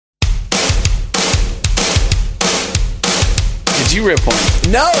did you rip one?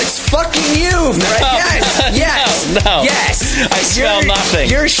 No, it's fucking you, Fred. Yes. I smell nothing.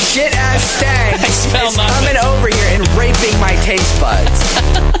 Your shit-ass stag is nothing. coming over here and raping my taste buds.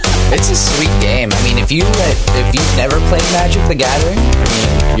 It's a sweet game. I mean, if you've never played Magic the Gathering, I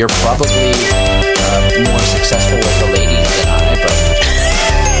mean, you're probably more successful with the ladies than I,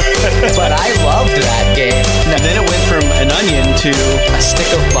 but I loved that game. And then it went from an onion to a stick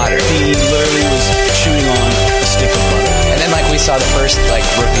of butter. He literally was chewing on a stick of butter. And then, we saw the first,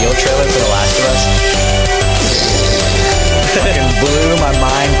 reveal trailer for The Last of Us. Fucking blew my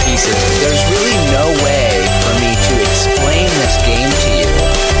mind pieces. There's really no way for me to explain this game to you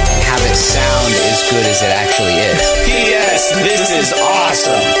and have it sound as good as it actually is. P.S. This is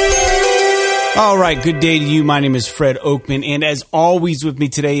awesome. All right, good day to you. My name is Fred Oakman, and as always with me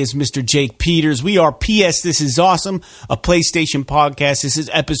today is Mr. Jake Peters. We are P.S. This is Awesome, a PlayStation podcast. This is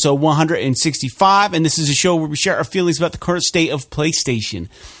episode 165, and this is a show where we share our feelings about the current state of PlayStation.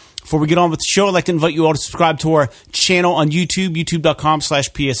 Before we get on with the show, I'd like to invite you all to subscribe to our channel on YouTube,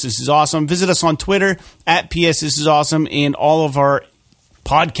 youtube.com/PS This Is Awesome. Visit us on Twitter, @PS This Is Awesome, and all of our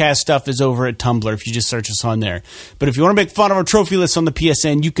podcast stuff is over at Tumblr if you just search us on there. But if you want to make fun of our trophy list on the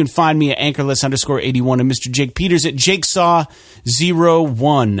PSN, you can find me at anchorlist_81 and Mr. Jake Peters at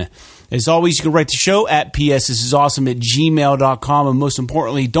jakesaw01. As always, you can write the show at psthisisawesome@gmail.com. And most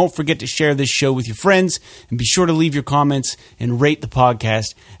importantly, don't forget to share this show with your friends and be sure to leave your comments and rate the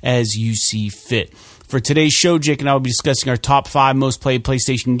podcast as you see fit. For today's show, Jake and I will be discussing our top 5 most played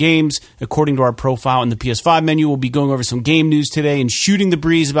PlayStation games according to our profile in the PS5 menu. We'll be going over some game news today and shooting the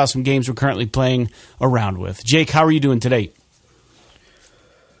breeze about some games we're currently playing around with. Jake, how are you doing today?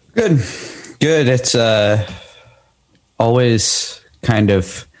 Good. It's always kind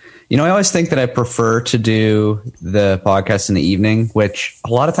of... I always think that I prefer to do the podcast in the evening, which a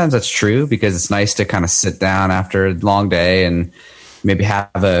lot of times that's true because it's nice to kind of sit down after a long day and maybe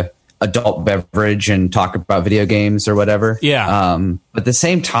have a adult beverage and talk about video games or whatever. Yeah. But at the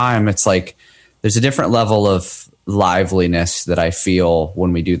same time, it's like there's a different level of liveliness that I feel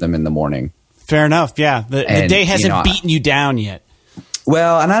when we do them in the morning. Fair enough. Yeah. The day hasn't beaten you down yet.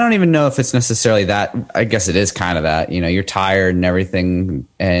 Well, and I don't even know if it's necessarily that. I guess it is kind of that. You're tired and everything.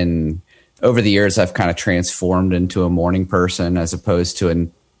 And over the years, I've kind of transformed into a morning person as opposed to a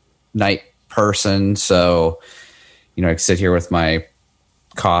night person. So, I sit here with my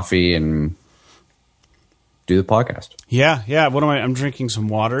coffee and do the podcast. Yeah. I'm drinking some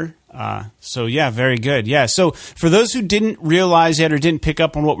water. So yeah, very good. Yeah. So for those who didn't realize yet or didn't pick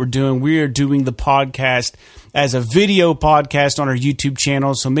up on what we're doing, we are doing the podcast as a video podcast on our YouTube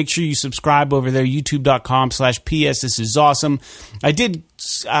channel. So make sure you subscribe over there, youtube.com/PS This Is Awesome. I did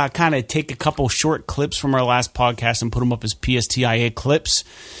kind of take a couple short clips from our last podcast and put them up as PSTIA clips.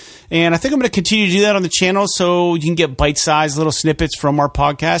 And I think I'm going to continue to do that on the channel so you can get bite-sized little snippets from our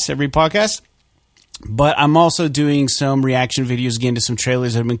podcast, every podcast. But I'm also doing some reaction videos again to some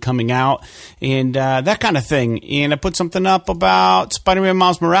trailers that have been coming out and that kind of thing. And I put something up about Spider-Man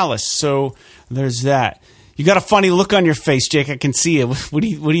Miles Morales. So there's that. You got a funny look on your face, Jake. I can see it. What are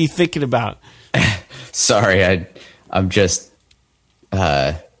you thinking about? Sorry, I'm just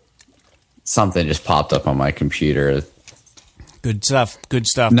something just popped up on my computer. Good stuff.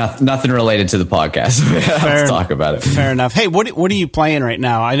 Nothing related to the podcast. Let's talk about it. Fair enough. Hey, what are you playing right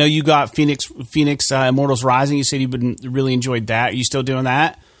now? I know you got Phoenix Immortals Rising. You said you've really enjoyed that. Are you still doing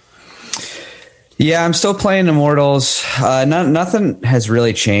that? Yeah, I'm still playing Immortals. Nothing has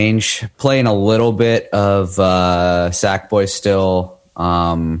really changed. Playing a little bit of Sackboy still.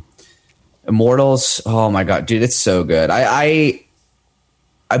 Immortals. Oh my god, dude, it's so good.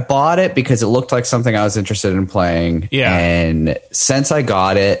 I bought it because it looked like something I was interested in playing. Yeah. And since I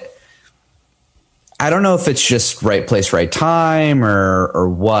got it, I don't know if it's just right place, right time or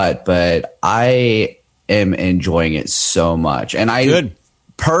what, but I am enjoying it so much. And I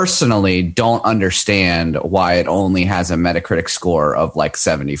personally don't understand why it only has a Metacritic score of like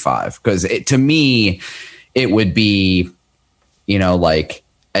 75. Because to me, it would be, like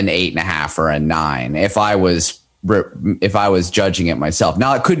an 8.5 or a 9 if I was judging it myself.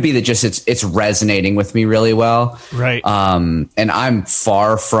 Now it could be that just it's resonating with me really well. Right. And I'm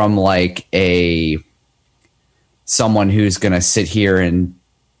far from like someone who's going to sit here and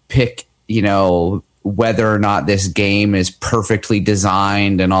pick, whether or not this game is perfectly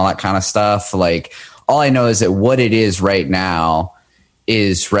designed and all that kind of stuff. Like all I know is that what it is right now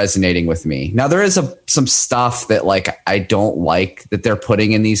is resonating with me. Now there is some stuff that like I don't like that they're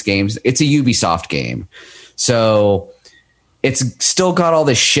putting in these games. It's a Ubisoft game. So it's still got all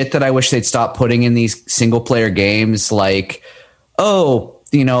this shit that I wish they'd stop putting in these single player games. Like,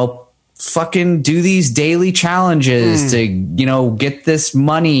 fucking do these daily challenges to, get this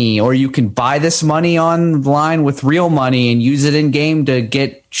money, or you can buy this money online with real money and use it in game to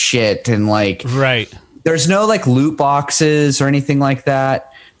get shit. And like, right. There's no like loot boxes or anything like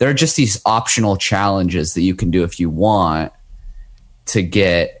that. There are just these optional challenges that you can do if you want to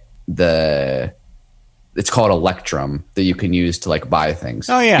get it's called Electrum, that you can use to like buy things.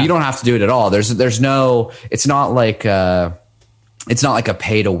 Oh yeah. You don't have to do it at all. There's no, it's not like a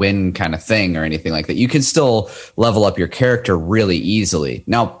pay to win kind of thing or anything like that. You can still level up your character really easily.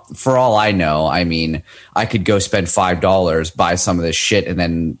 Now, for all I know, I mean, I could go spend $5, buy some of this shit, and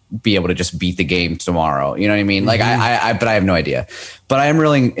then be able to just beat the game tomorrow. You know what I mean? Like but I have no idea, but I am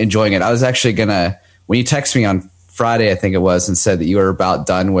really enjoying it. I was actually when you text me on Friday, I think it was, and said that you were about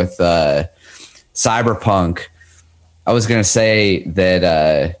done with Cyberpunk, I was going to say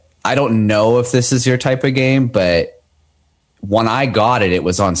that I don't know if this is your type of game, but when I got it, it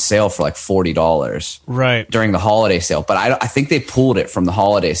was on sale for like $40 right during the holiday sale. But I think they pulled it from the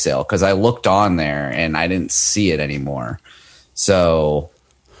holiday sale because I looked on there and I didn't see it anymore. So,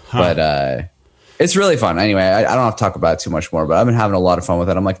 but it's really fun. Anyway, I don't have to talk about it too much more, but I've been having a lot of fun with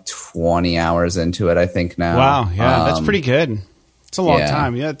it. I'm like 20 hours into it, I think now. Wow, yeah, that's pretty good. It's a long Yeah.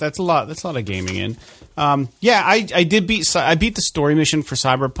 time. Yeah, that's a lot. That's a lot of gaming in. I beat the story mission for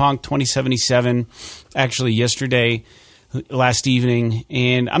Cyberpunk 2077 actually yesterday, last evening,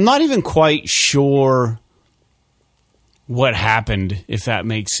 and I'm not even quite sure what happened, if that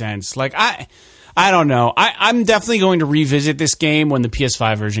makes sense. Like I don't know. I'm definitely going to revisit this game when the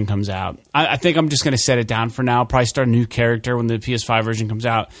PS5 version comes out. I think I'm just going to set it down for now. Probably start a new character when the PS5 version comes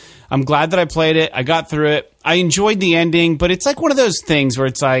out. I'm glad that I played it. I got through it. I enjoyed the ending, but it's like one of those things where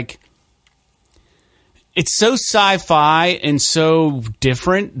it's like, it's so sci-fi and so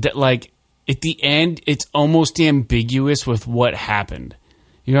different that like at the end, it's almost ambiguous with what happened.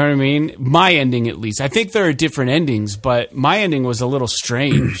 You know what I mean? My ending, at least. I think there are different endings, but my ending was a little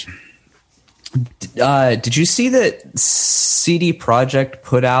strange. Did you see that CD Projekt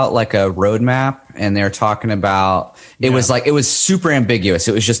put out like a roadmap, and they're talking about it was super ambiguous.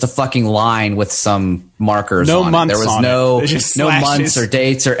 It was just a fucking line with some markers No on months it. There was on no it. Just no slashes. months or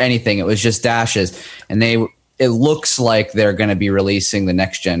dates or anything. It was just dashes, and it looks like they're going to be releasing the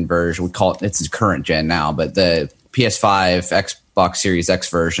next gen version. We call it's current gen now, but the PS5, Xbox Series X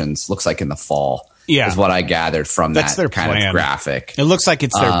versions looks like in the fall. Yeah. Is what I gathered from That's that their kind plan. of graphic. It looks like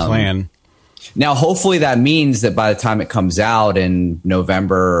it's their plan. Now, hopefully that means that by the time it comes out in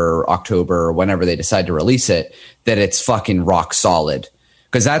November or October or whenever they decide to release it, that it's fucking rock solid.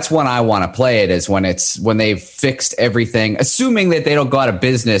 Because that's when I want to play it, is when they've fixed everything, assuming that they don't go out of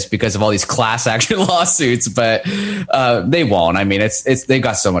business because of all these class action lawsuits, but they won't. I mean, they've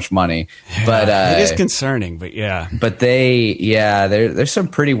got so much money. But It is concerning, but yeah. But there's some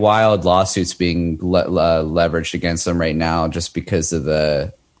pretty wild lawsuits being leveraged against them right now, just because of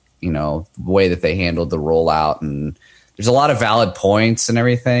the way that they handled the rollout, and there's a lot of valid points and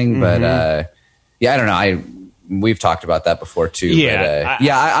everything. But I don't know. We've talked about that before too. Yeah, but,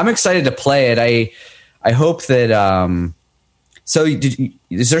 I'm excited to play it. I hope that. So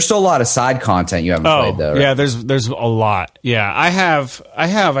is there still a lot of side content you haven't played though? Right? Yeah, there's a lot. Yeah,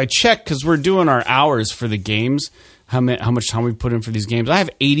 I checked because we're doing our hours for the games. How much time we put in for these games? I have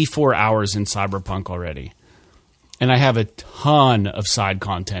 84 hours in Cyberpunk already, and I have a ton of side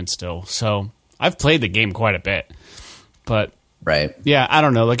content still. So I've played the game quite a bit, but. Right. Yeah, I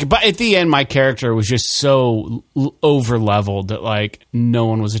don't know. Like, but at the end, my character was just so over leveled that like no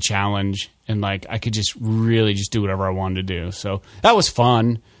one was a challenge, and like I could just really just do whatever I wanted to do. So that was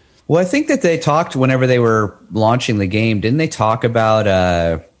fun. Well, I think that they talked whenever they were launching the game. Didn't they talk about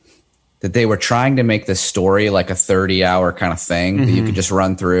that they were trying to make the story like a 30-hour kind of thing that you could just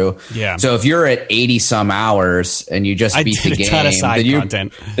run through? Yeah. So if you're at 80 some hours and you just beat the did a ton of game, side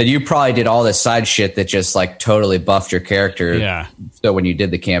content. then you probably did all this side shit that just like totally buffed your character. Yeah. So when you did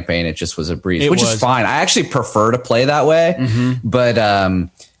the campaign, it just was a breeze, It which was. is fine. I actually prefer to play that way, but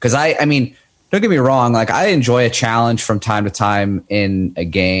because I mean. Don't get me wrong, like I enjoy a challenge from time to time in a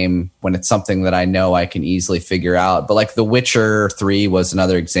game when it's something that I know I can easily figure out. But like The Witcher 3 was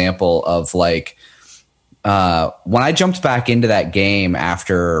another example of like when I jumped back into that game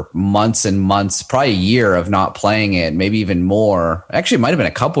after months and months, probably a year of not playing it, maybe even more. Actually, it might have been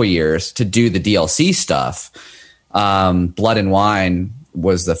a couple years to do the DLC stuff. Blood and Wine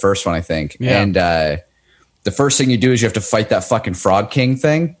was the first one, I think. Yeah. And the first thing you do is you have to fight that fucking Frog King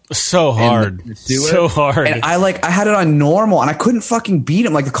thing. So hard. So hard. And I had it on normal and I couldn't fucking beat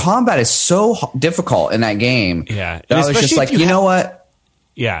him. Like the combat is so difficult in that game. Yeah. That I was just like, you know what?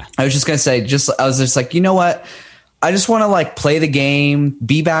 Yeah. I was just going to say, I was just like, you know what? I just want to like play the game,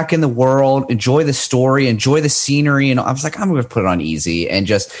 be back in the world, enjoy the story, enjoy the scenery. And I was like, I'm going to put it on easy and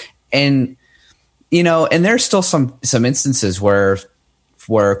and there's still some instances where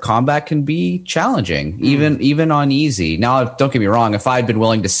combat can be challenging, even on easy. Now, don't get me wrong. If I'd been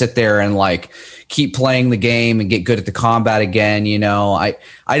willing to sit there and like keep playing the game and get good at the combat again, I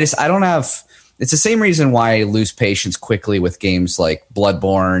don't have. It's the same reason why I lose patience quickly with games like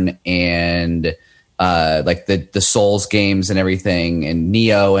Bloodborne and like the Souls games and everything, and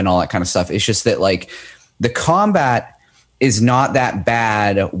Neo and all that kind of stuff. It's just that like the combat is not that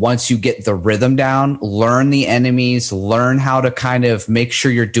bad once you get the rhythm down, learn the enemies, learn how to kind of make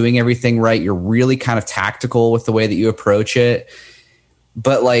sure you're doing everything right. You're really kind of tactical with the way that you approach it.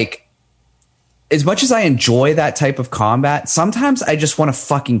 But like, as much as I enjoy that type of combat, sometimes I just want to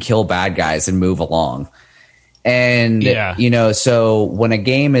fucking kill bad guys and move along. And, so when a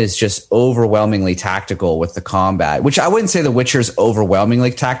game is just overwhelmingly tactical with the combat, which I wouldn't say The Witcher's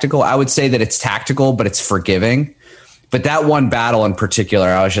overwhelmingly tactical. I would say that it's tactical, but it's forgiving. But that one battle in particular,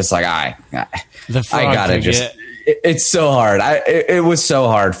 I was just like, I gotta just. It's so hard. It was so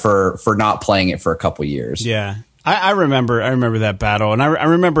hard for not playing it for a couple years. Yeah, I remember that battle, and I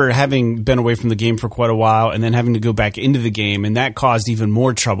remember having been away from the game for quite a while, and then having to go back into the game, and that caused even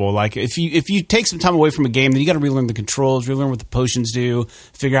more trouble. Like if you take some time away from a game, then you got to relearn the controls, relearn what the potions do,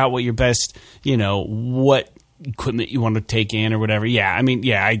 figure out what your best, what equipment you want to take in or whatever. Yeah,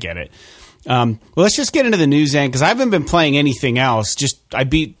 I get it. Well, let's just get into the news end, because I haven't been playing anything else. I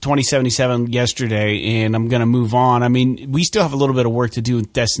beat 2077 yesterday, and I'm going to move on. I mean, we still have a little bit of work to do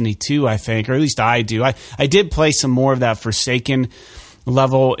with Destiny 2, I think, or at least I do. I did play some more of that Forsaken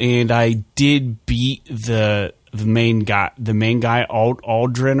level, and I did beat the main guy,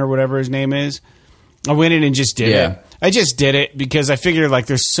 Aldrin or whatever his name is. I went in and just did it. I just did it because I figured like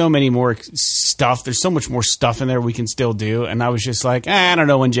there's so many more stuff. There's so much more stuff in there we can still do. And I was just like, I don't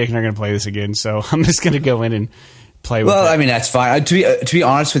know when Jake and I are going to play this again. So I'm just going to go in and play with it. Well, I mean, that's fine. To be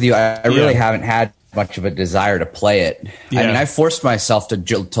honest with you, I really haven't had much of a desire to play it. Yeah. I mean, I forced myself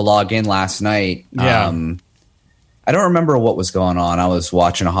to log in last night. Yeah. I don't remember what was going on. I was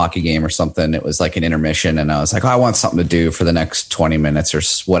watching a hockey game or something. It was like an intermission, and I was like, I want something to do for the next 20 minutes or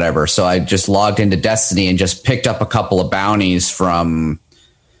whatever. So I just logged into Destiny and just picked up a couple of bounties from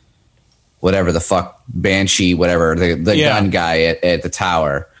whatever the fuck, Banshee, whatever, the gun guy at the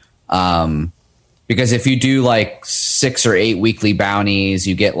tower. Because if you do like 6 or 8 weekly bounties,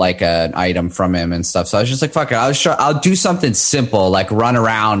 you get like an item from him and stuff. So I was just like, fuck it. I'll do something simple, like run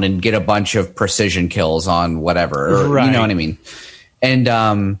around and get a bunch of precision kills on whatever. Or, you know what I mean?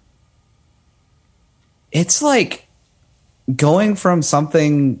 And it's like going from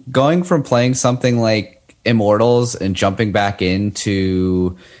playing something like Immortals and jumping back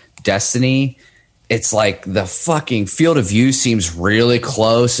into Destiny. It's like the fucking field of view seems really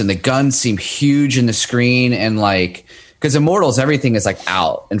close, and the guns seem huge in the screen, and like, because Immortals, everything is like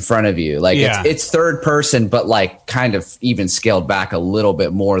out in front of you. Like it's third person, but like kind of even scaled back a little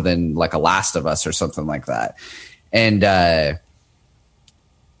bit more than like a Last of Us or something like that. And but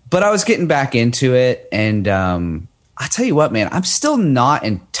I was getting back into it, and I tell you what, man, I'm still not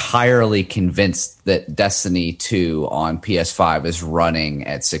entirely convinced that Destiny 2 on PS5 is running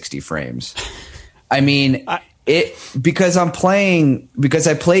at 60 frames. I mean, because I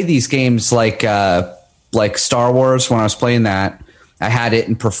play these games like Star Wars. When I was playing that, I had it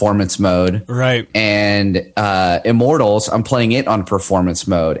in performance mode, right? And Immortals, I'm playing it on performance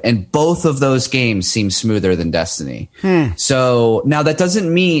mode, and both of those games seem smoother than Destiny. So now that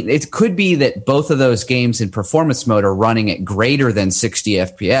doesn't mean, it could be that both of those games in performance mode are running at greater than 60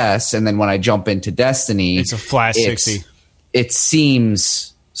 FPS, and then when I jump into Destiny, it's a flat 60. It seems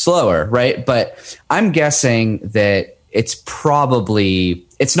slower, right? But I'm guessing that it's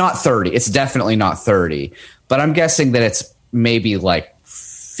not 30. It's definitely not 30. But I'm guessing that it's maybe like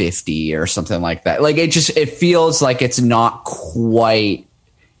 50 or something like that. Like it feels like it's not quite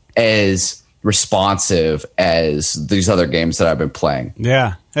as responsive as these other games that I've been playing.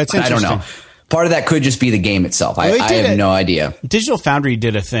 Yeah, that's interesting. I don't know. Part of that could just be the game itself. I have no idea. Digital Foundry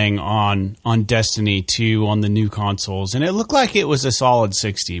did a thing on Destiny 2 on the new consoles, and it looked like it was a solid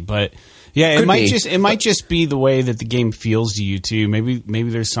 60. But yeah, it might just be the way that the game feels to you too. Maybe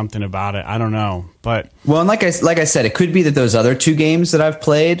there's something about it. I don't know. But well, and like I said, it could be that those other two games that I've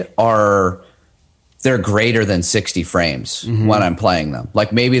played they're greater than 60 frames when I'm playing them.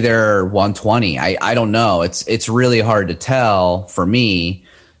 Like maybe they're 120. I don't know. It's really hard to tell for me.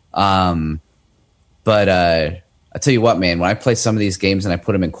 But I tell you what, man, when I play some of these games and I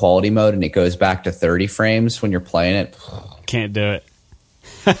put them in quality mode and it goes back to 30 frames when you're playing it. Can't do it.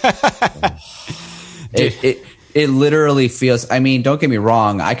 It literally feels, I mean, don't get me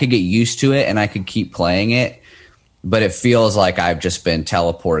wrong, I could get used to it and I could keep playing it, but it feels like I've just been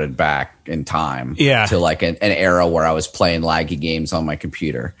teleported back in time to like an era where I was playing laggy games on my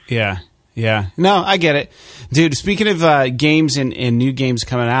computer. Yeah. Yeah. No, I get it. Dude, speaking of games and new games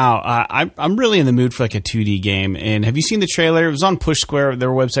coming out, I'm really in the mood for like a 2D game. And have you seen the trailer? It was on Push Square, their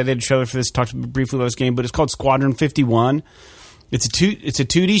website. They had a trailer for this, talked briefly about this game, but it's called Squadron 51. It's a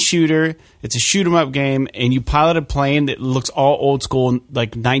 2D shooter. It's a shoot 'em up game, and you pilot a plane that looks all old school,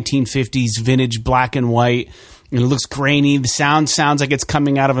 like 1950s vintage black and white. And it looks grainy. The sound sounds like it's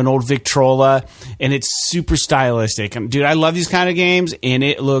coming out of an old Victrola, and it's super stylistic. Dude, I love these kind of games, and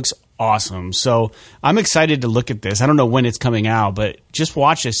it looks awesome. So I'm excited to look at this. I don't know when it's coming out, but just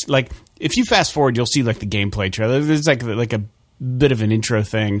watch this. Like, if you fast forward, you'll see like the gameplay trailer. There's like a bit of an intro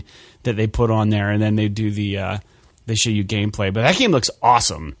thing that they put on there, and then they do they show you gameplay. But that game looks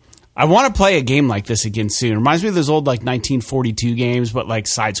awesome. I want to play a game like this again soon. It reminds me of those old like 1942 games, but like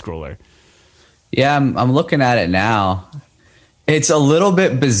side scroller. Yeah, I'm looking at it now. It's a little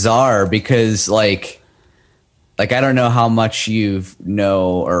bit bizarre because like I don't know how much you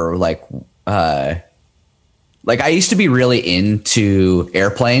know or like I used to be really into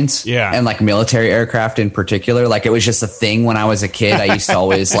airplanes and like military aircraft in particular. Like it was just a thing when I was a kid. I used to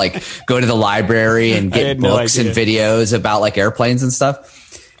always like go to the library and get books and videos about like airplanes and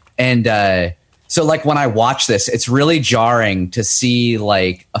stuff. And so like when I watch this, it's really jarring to see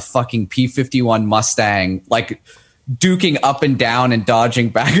like a fucking P-51 Mustang like duking up and down and dodging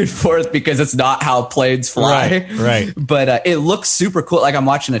back and forth because it's not how planes fly. Right. But it looks super cool. Like I'm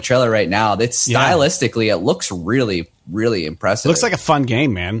watching a trailer right now. That's stylistically, it looks really, really impressive. Looks like a fun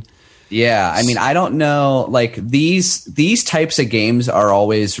game, man. Yeah. I mean, I don't know. Like these types of games are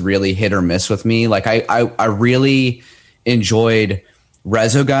always really hit or miss with me. Like I really enjoyed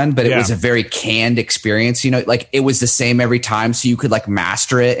Resogun, but it was a very canned experience. You know, like it was the same every time, so you could like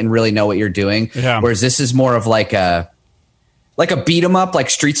master it and really know what you're doing. Yeah. Whereas this is more of like a beat 'em up,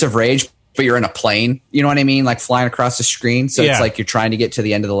 like Streets of Rage, but you're in a plane. You know what I mean? Like flying across the screen. So it's like you're trying to get to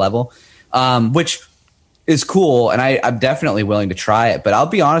the end of the level, which is cool, and I'm definitely willing to try it. But I'll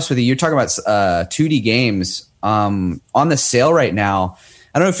be honest with you, you're talking about 2D games on the sale right now.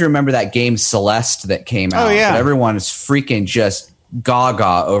 I don't know if you remember that game Celeste that came out. But everyone is freaking just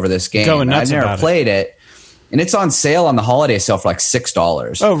gaga over this game. I've never played it, and it's on sale on the holiday sale for like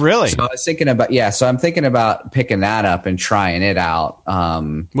 $6. Oh, really? So I was thinking about so I'm thinking about picking that up and trying it out.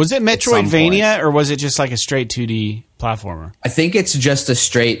 Was it Metroidvania or was it just like a straight 2D platformer? I think it's just a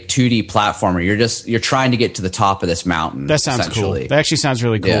straight 2D platformer. You're trying to get to the top of this mountain. That sounds cool. That actually sounds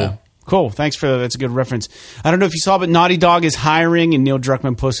really cool. Yeah. Cool. Thanks for that. That's a good reference. I don't know if you saw, but Naughty Dog is hiring, and Neil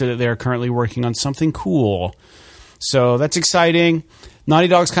Druckmann posted that they are currently working on something cool. So that's exciting. Naughty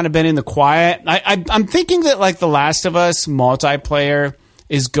Dog's kind of been in the quiet. I'm thinking that like The Last of Us multiplayer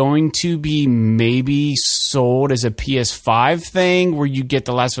is going to be maybe sold as a PS5 thing where you get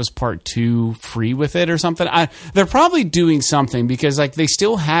The Last of Us Part 2 free with it or something. They're probably doing something because like they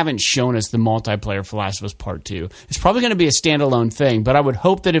still haven't shown us the multiplayer for Last of Us Part 2. It's probably going to be a standalone thing, but I would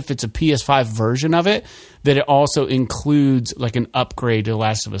hope that if it's a PS5 version of it, that it also includes like an upgrade to The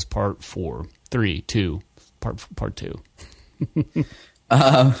Last of Us Part 4, 3, 2. Part 2.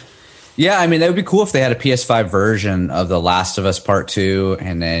 Yeah, I mean, that would be cool if they had a PS5 version of The Last of Us Part 2,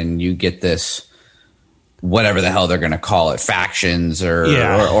 and then you get this, whatever the hell they're going to call it, factions or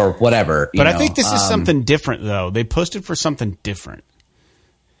whatever. But I think this is something different, though. They posted for something different.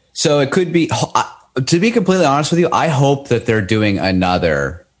 So it could be, to be completely honest with you, I hope that they're doing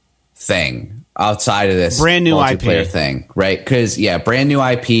another thing outside of this brand new multiplayer IP thing, right? Because, brand new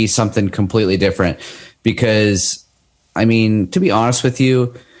IP, something completely different. Because, I mean, to be honest with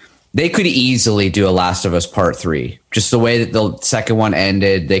you, they could easily do a Last of Us Part 3. Just the way that the second one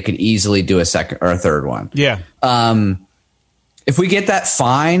ended, they could easily do a second or a third one. Yeah. If we get that,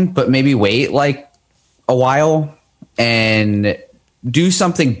 fine, but maybe wait like a while and do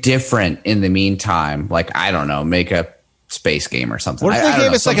something different in the meantime. Like, I don't know, make a space game or something. What if they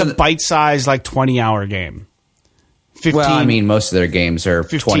gave us like a bite-sized, like 20-hour game? 15, well, I mean, most of their games are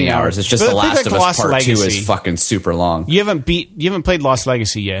 20 hours. It's just The Last of Us Part 2 is fucking super long. You haven't played Lost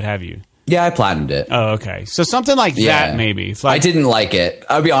Legacy yet, have you? Yeah, I platinumed it. Oh, okay. So something like that, maybe. Like, I didn't like it.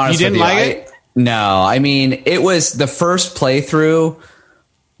 I'll be honest with you. You didn't like it? No. I mean, it was the first playthrough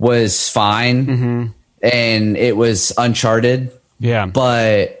was fine, and it was Uncharted. Yeah.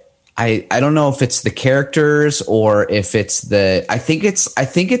 But I don't know if it's the characters or if it's the. I think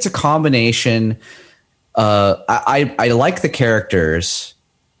it's a combination. I like the characters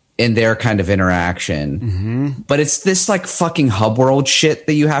in their kind of interaction, but it's this like fucking hub world shit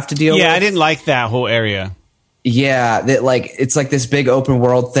that you have to deal with. Yeah, I didn't like that whole area. Yeah, that like it's like this big open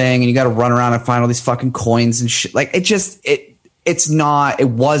world thing, and you got to run around and find all these fucking coins and shit. Like it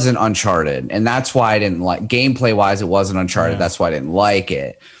wasn't Uncharted, and that's why I didn't like gameplay wise. It wasn't Uncharted. That's why I didn't like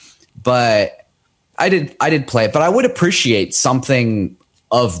it. But I did play it. But I would appreciate something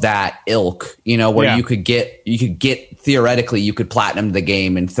of that ilk, where you could get theoretically you could platinum the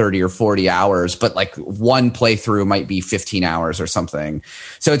game in 30 or 40 hours, but like one playthrough might be 15 hours or something.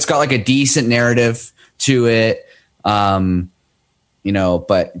 So it's got like a decent narrative to it. But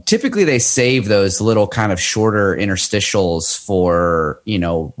typically they save those little kind of shorter interstitials for,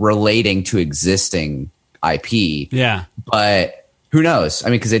 relating to existing IP. Yeah. But who knows? I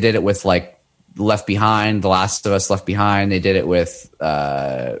mean, because they did it with like Left Behind, The Last of Us Left Behind. They did it with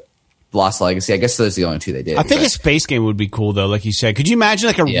Lost Legacy. I guess those are the only two they did. I think a space game would be cool, though, like you said. Could you imagine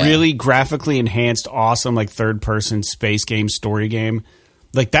like a really graphically enhanced, awesome, like third-person space game, story game?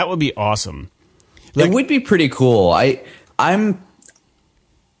 Like, that would be awesome. Like, it would be pretty cool. I'm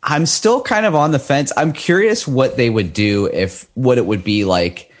still kind of on the fence. I'm curious what they would do what it would be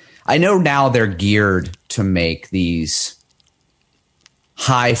like. I know now they're geared to make these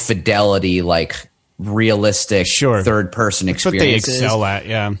high fidelity, like realistic third person experiences. That's what they excel at,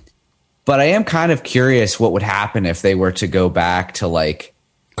 yeah. But I am kind of curious what would happen if they were to go back to like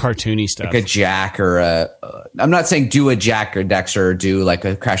cartoony stuff, like a Jak or I'm not saying do a Jak or Dexter or do like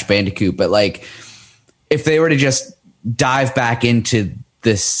a Crash Bandicoot, but like if they were to just dive back into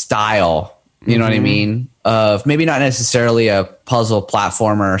this style, you know what I mean? Of maybe not necessarily a puzzle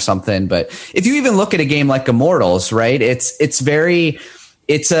platformer or something, but if you even look at a game like Immortals, right? It's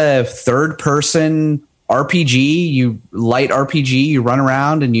a third person RPG, light RPG, you run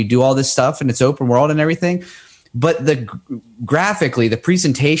around and you do all this stuff and it's open world and everything. But graphically, the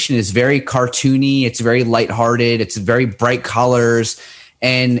presentation is very cartoony. It's very lighthearted. It's very bright colors.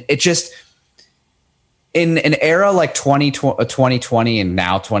 And it just, in an era like 2020 and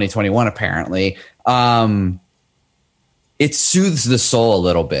now 2021, apparently, it soothes the soul a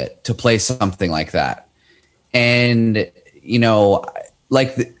little bit to play something like that. And,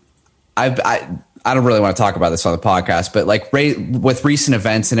 I don't really want to talk about this on the podcast, but like with recent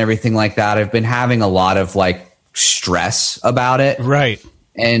events and everything like that, I've been having a lot of like stress about it. Right.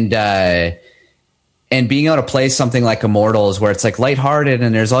 And being able to play something like Immortals where it's like lighthearted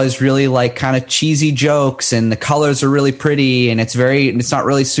and there's all these really like kind of cheesy jokes and the colors are really pretty and it's not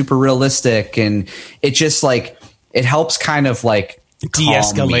really super realistic. And it just like, it helps kind of like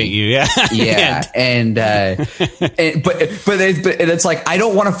de-escalate you. Yeah. Yeah. But it's like, I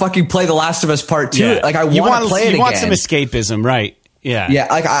don't want to fucking play The Last of Us Part 2. Like I want to play it again. You want some escapism, right? Yeah. Yeah.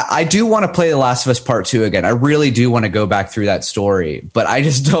 Like I do want to play The Last of Us Part 2 again. I really do want to go back through that story, but I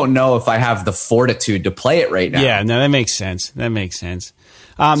just don't know if I have the fortitude to play it right now. Yeah. No, that makes sense.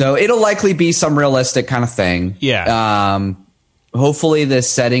 So it'll likely be some realistic kind of thing. Yeah. Hopefully this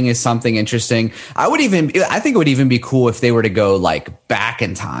setting is something interesting. I think it would even be cool if they were to go like back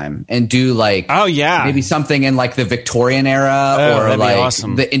in time and do like, maybe something in like the Victorian era or like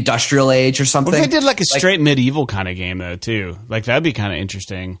the industrial age or something. Well, if they did like a straight medieval kind of game though too, like that'd be kind of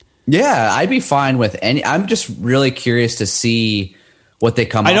interesting. Yeah, I'd be fine with any. I'm just really curious to see what they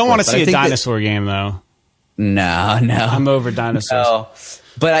come up with. I don't want to see a dinosaur game though. No. I'm over dinosaurs. No.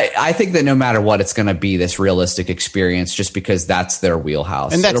 But I think that no matter what, it's going to be this realistic experience just because that's their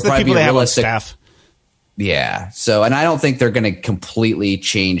wheelhouse. And that's the people they have on staff. Yeah. So, and I don't think they're going to completely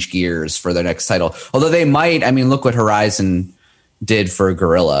change gears for their next title. Although they might. I mean, look what Horizon did for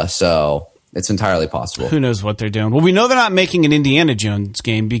Guerrilla. So it's entirely possible. Who knows what they're doing? Well, we know they're not making an Indiana Jones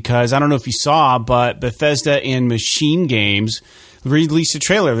game because I don't know if you saw, but Bethesda and Machine Games released a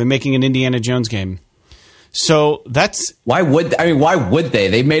trailer. They're making an Indiana Jones game. So that's why would they?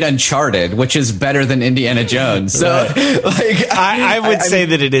 They made Uncharted, which is better than Indiana Jones. So like, I would say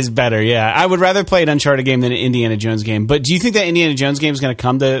that it is better. Yeah, I would rather play an Uncharted game than an Indiana Jones game. But do you think that Indiana Jones game is going to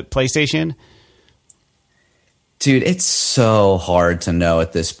come to PlayStation? Dude, it's so hard to know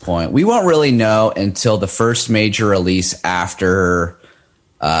at this point. We won't really know until the first major release after.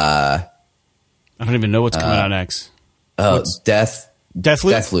 I don't even know what's coming out next.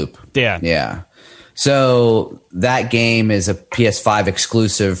 Deathloop. Yeah. So that game is a PS5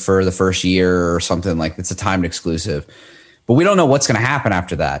 exclusive for the first year or something like it's a timed exclusive. But we don't know what's going to happen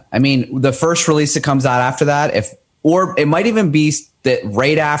after that. I mean, the first release that comes out after that, or it might even be that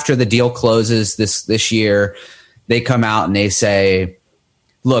right after the deal closes this year, they come out and they say,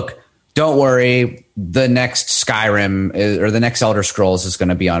 look, don't worry, the next Skyrim or the next Elder Scrolls is going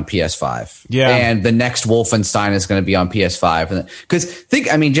to be on PS5. Yeah. And the next Wolfenstein is going to be on PS5. Because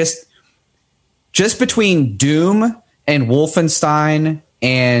just between Doom and Wolfenstein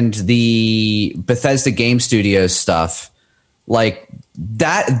and the Bethesda Game Studios stuff, like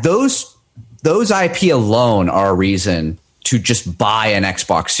that, those IP alone are a reason to just buy an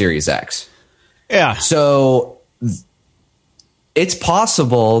Xbox Series X. Yeah. So it's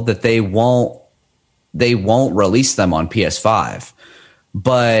possible that they won't release them on PS5.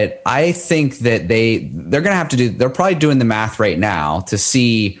 But I think that they're going to have to they're probably doing the math right now to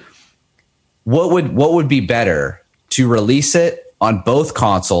see what would be better to release it on both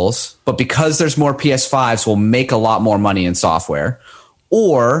consoles, but because there's more PS5s, we'll make a lot more money in software,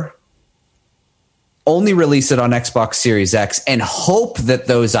 or only release it on Xbox Series X and hope that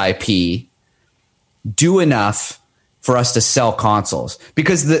those IP do enough for us to sell consoles,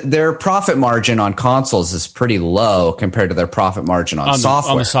 because their profit margin on consoles is pretty low compared to their profit margin on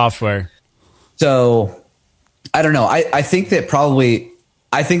software. On the software. So I don't know. I think that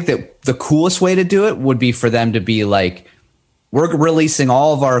the coolest way to do it would be for them to be like, we're releasing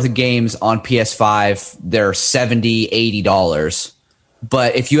all of our games on PS5. They're $70, $80.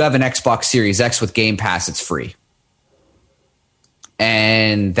 But if you have an Xbox Series X with Game Pass, it's free.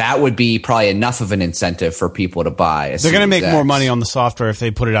 And that would be probably enough of an incentive for people to buy. They're going to make more money on the software if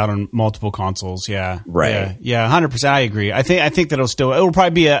they put it out on multiple consoles. Yeah. Right. Yeah. 100%. I agree. I think that it'll probably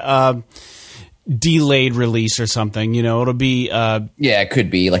be a delayed release or something. You know, it'll be. It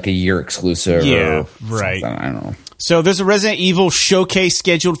could be like a year exclusive. Yeah. Right. I don't know. So there's a Resident Evil showcase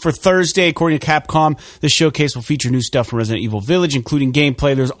scheduled for Thursday, according to Capcom. The showcase will feature new stuff from Resident Evil Village, including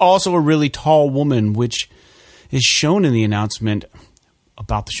gameplay. There's also a really tall woman, which is shown in the announcement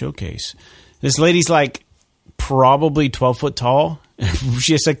about the showcase. This lady's like probably 12 foot tall.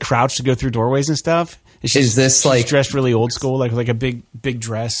 She has like crouched to go through doorways and stuff. She's dressed really old school, like a big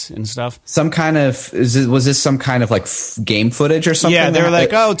dress and stuff? Some kind of was this some kind of like game footage or something? Yeah, they were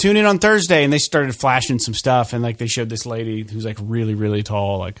like, "Oh, tune in on Thursday," and they started flashing some stuff, and like they showed this lady who's like really, really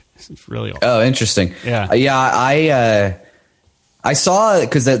tall, like it's really. Oh, interesting. Yeah, I saw it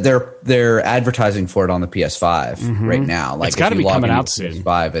because they're advertising for it on the PS5 right now. Like, it's got to be coming out soon.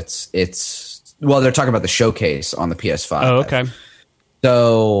 PS5, it's they're talking about the showcase on the PS5. Oh, okay.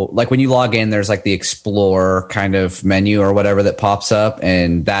 So, like when you log in, there's like the Explore kind of menu or whatever that pops up,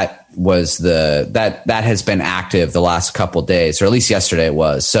 and that was that has been active the last couple days, or at least yesterday it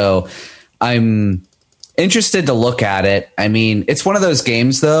was. So, I'm interested to look at it. I mean, it's one of those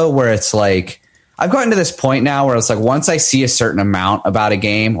games though where it's like I've gotten to this point now where it's like once I see a certain amount about a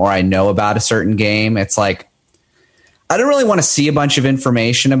game or I know about a certain game, it's like I don't really want to see a bunch of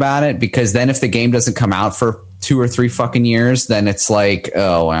information about it, because then if the game doesn't come out for 2 or 3 fucking years, then it's like,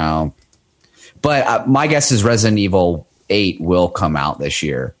 oh, wow. But my guess is Resident Evil 8 will come out this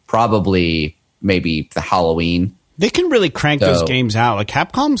year. Probably maybe the Halloween. They can really crank those games out. Like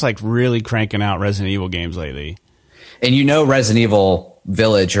Capcom's like really cranking out Resident Evil games lately. And Resident Evil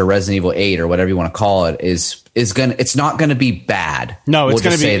Village or Resident Evil 8 or whatever you want to call it is it's not going to be bad. No, it's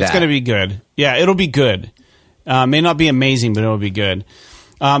going to be good. Yeah, it'll be good. May not be amazing, but it'll be good.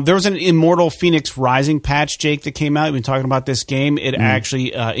 There was an Immortal Phoenix Rising patch, Jake, that came out. We've been talking about this game. It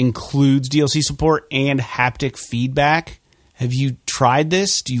actually includes DLC support and haptic feedback. Have you tried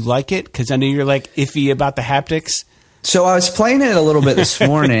this? Do you like it? Because I know you're like iffy about the haptics. So I was playing it a little bit this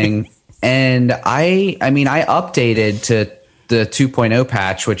morning, and I updated to the 2.0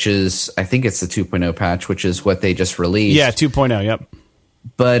 patch, which is, I think it's the 2.0 patch, which is what they just released. Yeah, 2.0, yep.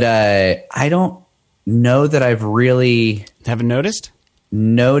 But I don't know that I've really... Haven't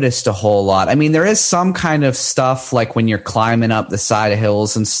noticed a whole lot. I mean, there is some kind of stuff like when you're climbing up the side of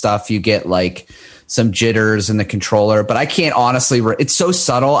hills and stuff, you get like some jitters in the controller, but I can't honestly, it's so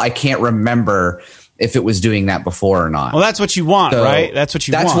subtle. I can't remember if it was doing that before or not. Well, that's what you want, right? That's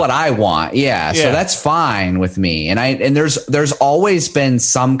what I want. Yeah. So that's fine with me. And there's always been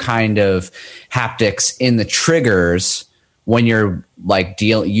some kind of haptics in the triggers when you're like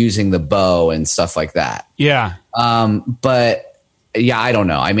using the bow and stuff like that. Yeah. But yeah, I don't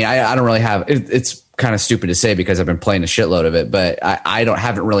know. I mean, I don't really have it's kind of stupid to say because I've been playing a shitload of it, but I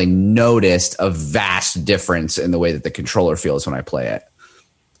haven't really noticed a vast difference in the way that the controller feels when I play it.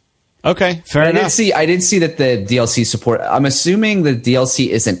 Okay, fair enough. I did see that the DLC support, I'm assuming the DLC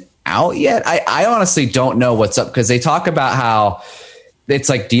isn't out yet. I honestly don't know what's up, because they talk about how it's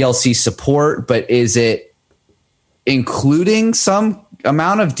like DLC support, but is it including some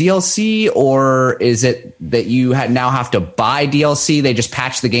amount of DLC, or is it that you now have to buy DLC? They just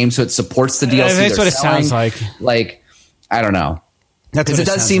patch the game so it supports the DLC. That's what it sounds like. Like, I don't know. Because it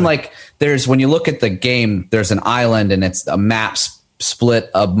does seem like there's, when you look at the game, there's an island and it's a map split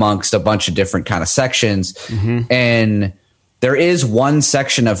amongst a bunch of different kind of sections. Mm-hmm. And there is one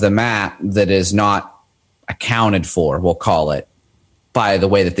section of the map that is not accounted for, we'll call it. by the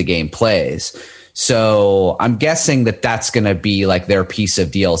way that the game plays. So I'm guessing that that's going to be like their piece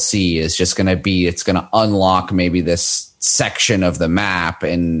of DLC is just going to be, it's going to unlock maybe this section of the map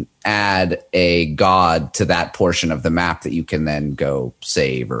and add a god to that portion of the map that you can then go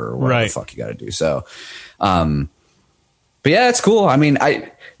save or whatever the fuck you got to do. So, but yeah, it's cool. I mean,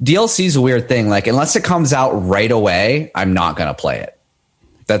 DLC is a weird thing. Like, unless it comes out right away, I'm not going to play it.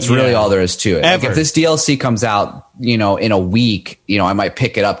 That's really all there is to it. Like, if this DLC comes out, you know, in a week, you know, I might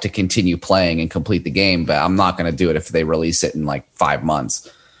pick it up to continue playing and complete the game, but I'm not going to do it if they release it in like 5 months.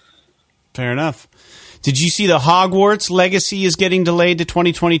 Fair enough. Did you see the Hogwarts Legacy is getting delayed to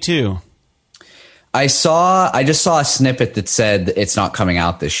 2022? I just saw a snippet that said it's not coming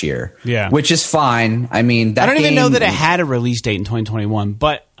out this year. Yeah. Which is fine. I mean, I don't even know that it had a release date in 2021,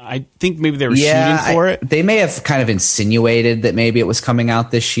 but I think maybe they were shooting for it. They may have kind of insinuated that maybe it was coming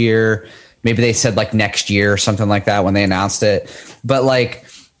out this year. Maybe they said like next year or something like that when they announced it. But like,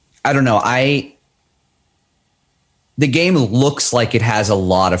 I don't know. The game looks like it has a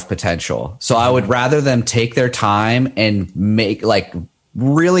lot of potential. So I would rather them take their time and make like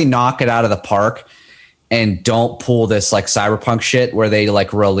really knock it out of the park and don't pull this like Cyberpunk shit where they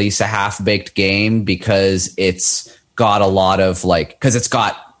like release a half-baked game because it's got a lot of like, because it's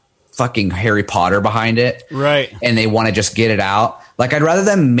got fucking Harry Potter behind it. Right. And they want to just get it out. Like, I'd rather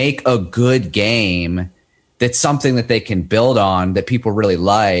them make a good game that's something that they can build on that people really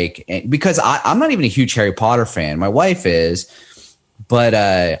like. And because I'm not even a huge Harry Potter fan. My wife is. But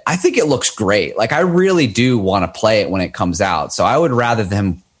I think it looks great. Like, I really do want to play it when it comes out. So I would rather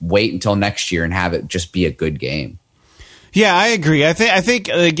them wait until next year and have it just be a good game. Yeah, I agree. I think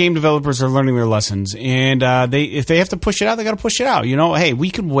game developers are learning their lessons, and if they have to push it out, they got to push it out. You know, hey, we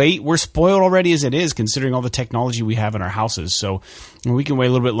can wait. We're spoiled already as it is, considering all the technology we have in our houses. So we can wait a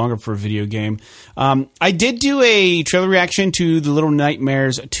little bit longer for a video game. I did do a trailer reaction to the Little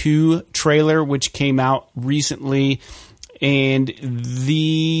Nightmares 2 trailer, which came out recently. And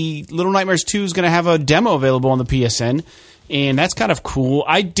the Little Nightmares 2 is going to have a demo available on the PSN, and that's kind of cool.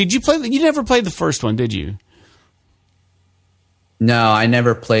 Did you play? You never played the first one, did you? No, I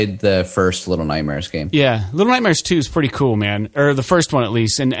never played the first Little Nightmares game. Yeah, Little Nightmares 2 is pretty cool, man. Or the first one, at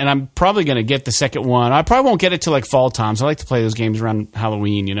least. And I'm probably going to get the second one. I probably won't get it till like fall time. So I like to play those games around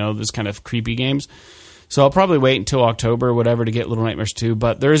Halloween, you know, those kind of creepy games. So I'll probably wait until October or whatever to get Little Nightmares 2.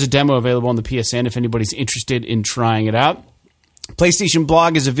 But there is a demo available on the PSN if anybody's interested in trying it out. PlayStation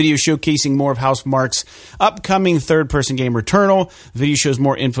Blog is a video showcasing more of Housemarque's upcoming third-person game Returnal. The video shows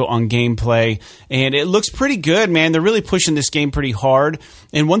more info on gameplay, and it looks pretty good, man. They're really pushing this game pretty hard.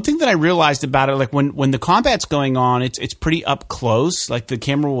 And one thing that I realized about it, like when the combat's going on, it's pretty up close. Like the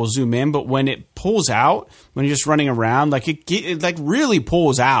camera will zoom in, but when it pulls out, when you're just running around, like it like really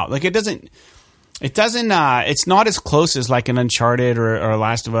pulls out. Like it doesn't. It's not as close as like an Uncharted or a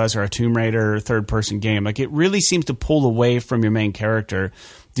Last of Us or a Tomb Raider third-person game. Like, it really seems to pull away from your main character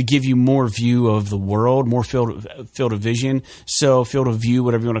to give you more view of the world, more field of vision, so field of view,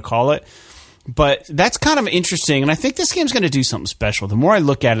 whatever you want to call it. But that's kind of interesting, and I think this game's going to do something special. The more I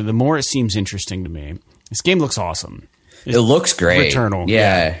look at it, the more it seems interesting to me. This game looks awesome. It looks great. Returnal.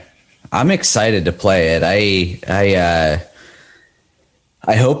 Yeah. I'm excited to play it.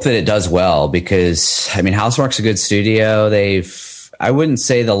 I hope that it does well because, I mean, Housemarque's a good studio. I wouldn't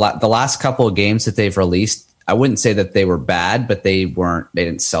say the last couple of games that they've released, I wouldn't say that they were bad, but they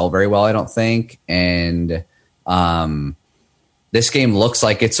didn't sell very well, I don't think. And this game looks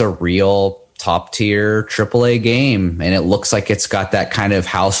like it's a real top tier AAA game, and it looks like it's got that kind of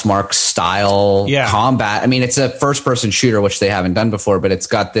Housemarque style combat. I mean, it's a first person shooter, which they haven't done before, but it's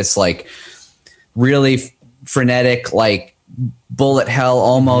got this like really frenetic, like bullet hell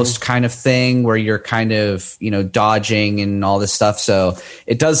almost kind of thing where you're kind of, you know, dodging and all this stuff. So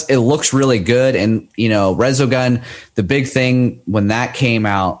it looks really good. And, you know, Resogun, the big thing when that came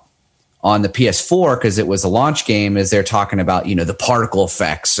out on the PS4, because it was a launch game, is they're talking about, you know, the particle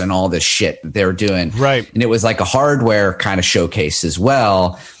effects and all this shit that they're doing. Right. And it was like a hardware kind of showcase as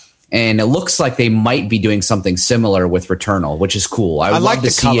well. And it looks like they might be doing something similar with Returnal, which is cool. I would like love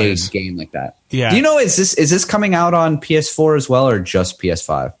to see colors. a game like that. Yeah. Do you know, is this coming out on PS4 as well, or just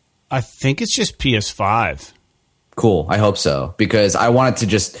PS5? I think it's just PS5. Cool. I hope so, because I want it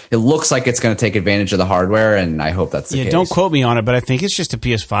to it looks like it's going to take advantage of the hardware, and I hope that's the case. Don't quote me on it, but I think it's just a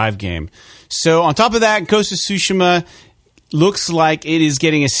PS5 game. So on top of that, Ghost of Tsushima looks like it is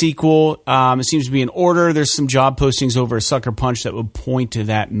getting a sequel. It seems to be in order. There's some job postings over at Sucker Punch that would point to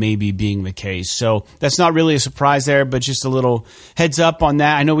that maybe being the case. So that's not really a surprise there, but just a little heads up on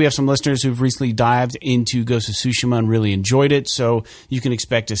that. I know we have some listeners who've recently dived into Ghost of Tsushima and really enjoyed it, so you can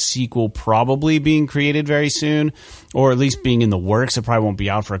expect a sequel probably being created very soon, or at least being in the works. It probably won't be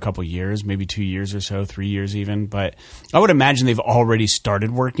out for a couple years, maybe 2 years or so, 3 years even. But I would imagine they've already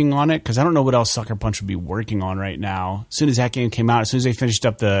started working on it, because I don't know what else Sucker Punch would be working on right now. As soon as that game came out, as soon as they finished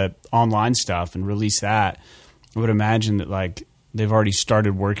up the online stuff and released that, I would imagine that like they've already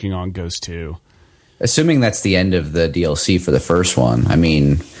started working on Ghost 2. Assuming that's the end of the DLC for the first one. I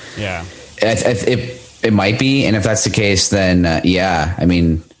mean, yeah, it might be. And if that's the case, then yeah, I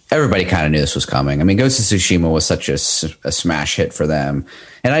mean, everybody kind of knew this was coming. I mean, Ghost of Tsushima was such a smash hit for them.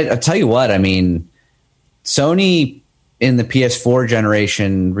 And I'll tell you what, I mean, Sony in the PS4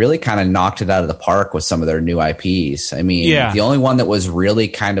 generation really kind of knocked it out of the park with some of their new IPs. I mean, the only one that was really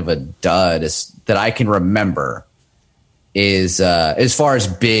kind of a dud is, that I can remember is, as far as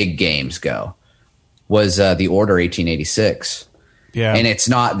big games go, was The Order 1886. Yeah. And it's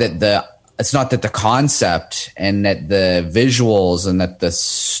not that the concept and that the visuals and that the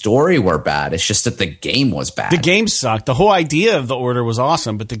story were bad. It's just that the game was bad. The game sucked. The whole idea of The Order was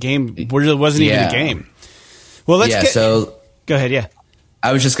awesome, but the game wasn't even a game. Well, go ahead. Yeah.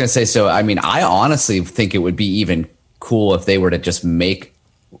 I was just going to say, so, I mean, I honestly think it would be even cool if they were to just make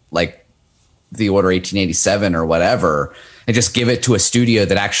like The Order 1887 or whatever and just give it to a studio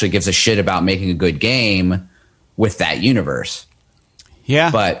that actually gives a shit about making a good game with that universe. Yeah.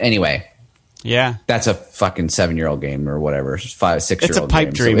 But anyway. Yeah. That's a fucking 7-year-old game or whatever. 5-6-year-old game. It's a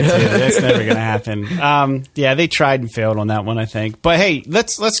pipe dream, too. That's never going to happen. Yeah, they tried and failed on that one, I think. But hey,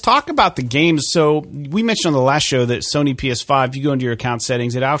 let's talk about the games. So we mentioned on the last show that Sony PS5, if you go into your account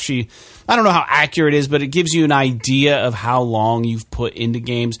settings, it actually, I don't know how accurate it is, but it gives you an idea of how long you've put into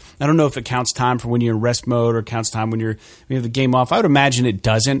games. I don't know if it counts time for when you're in rest mode or counts time when you have the game off. I would imagine it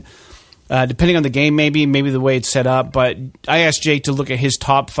doesn't. Depending on the game, maybe the way it's set up. But I asked Jake to look at his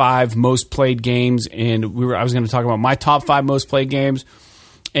top 5 most played games, and I was going to talk about my top 5 most played games.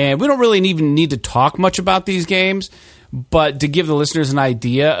 And we don't really even need to talk much about these games, but to give the listeners an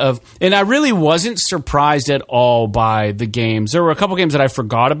idea of. And I really wasn't surprised at all by the games. There were a couple games that I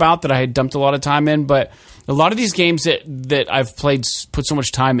forgot about that I had dumped a lot of time in, but a lot of these games that I've put so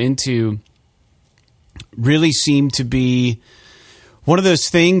much time into really seem to be one of those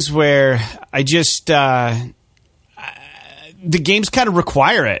things where I just the games kind of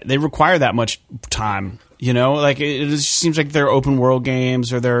require it. They require that much time, you know. Like it just seems like they're open world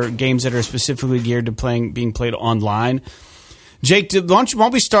games or they're games that are specifically geared to being played online. Jake, why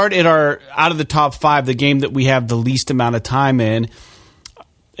don't we start at out of the top 5, the game that we have the least amount of time in,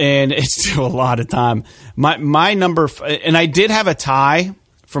 and it's still a lot of time. My number, and I did have a tie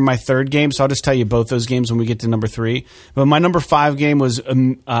for my third game, so I'll just tell you both those games when we get to number 3. But my number 5 game was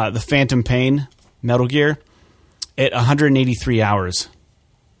the Phantom Pain, Metal Gear, at 183 hours.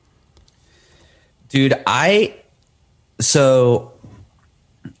 Dude, I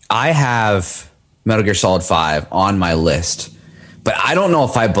have Metal Gear Solid 5 on my list, but I don't know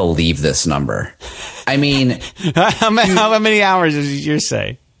if I believe this number. I mean, how many hours did you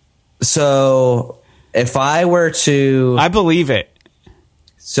say? So if I were to... I believe it.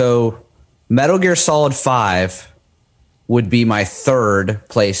 So, Metal Gear Solid 5 would be my third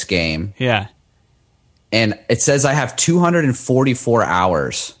place game. Yeah. And it says I have 244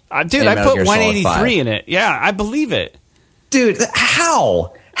 hours. Dude, I put 183 in it. Yeah, I believe it. Dude,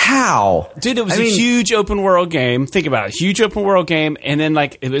 how? Dude, it was a huge open world game. Think about it. Huge open world game, and then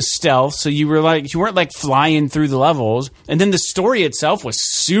like it was stealth, so you weren't like flying through the levels. And then the story itself was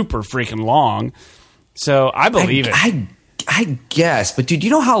super freaking long. So, I believe it. I guess, but dude, you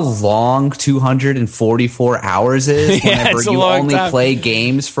know how long 244 hours is whenever you only play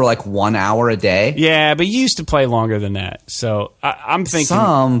games for like 1 hour a day? Yeah, but you used to play longer than that. So I'm thinking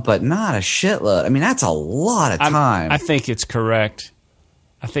some, but not a shitload. I mean, that's a lot of time. I think it's correct.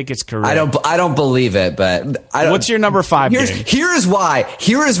 I don't believe it, but what's your number 5 game? Here is why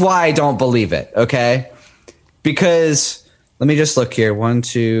I don't believe it. Okay, because let me just look here. 1,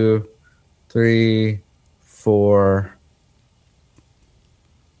 2, 3, 4.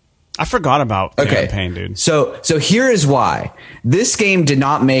 I forgot about Phantom Pain, dude. So here is why. This game did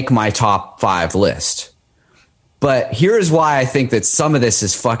not make my top 5 list. But here is why I think that some of this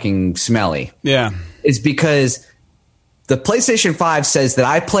is fucking smelly. Yeah. Is because the PlayStation 5 says that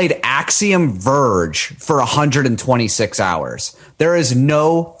I played Axiom Verge for 126 hours. There is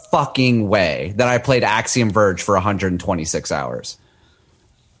no fucking way that I played Axiom Verge for 126 hours.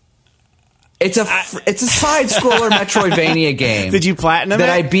 It's a side scroller Metroidvania game. Did you platinum that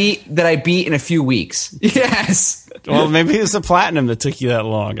it? I beat in a few weeks. Yes. Well, maybe it was the platinum that took you that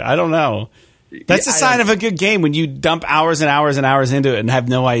long. I don't know. That's a sign of a good game when you dump hours and hours and hours into it and have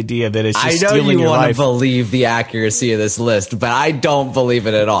no idea that it's just stealing your life. I know you want to believe the accuracy of this list, but I don't believe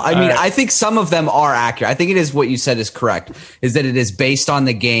it at all. I mean, I think some of them are accurate. I think it is what you said is correct, is that it is based on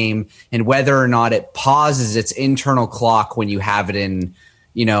the game and whether or not it pauses its internal clock when you have it in,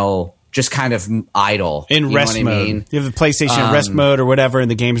 just kind of idle. In rest mode. I mean? You have the PlayStation in rest mode or whatever,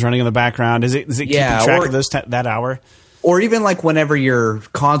 and the game's running in the background. Is it keeping track of that hour? Or even like whenever your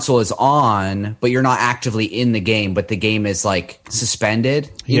console is on, but you're not actively in the game, but the game is like suspended.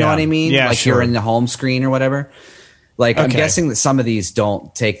 You know what I mean? Yeah, like you're in the home screen or whatever. Like I'm guessing that some of these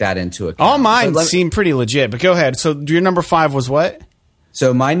don't take that into account. All mine seem pretty legit, but go ahead. So your number 5 was what?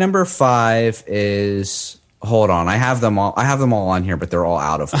 So my number 5 is, hold on. I have them all on here, but they're all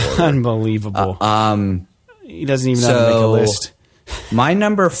out of order. Unbelievable. He doesn't even know how to make a list. My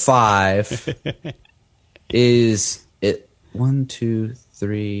number 5 is 1, 2,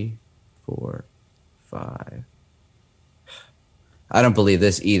 3, 4, 5. I don't believe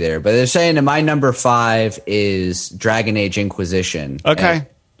this either, but they're saying that my number 5 is Dragon Age Inquisition. Okay.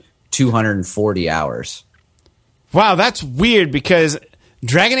 At 240 hours. Wow, that's weird because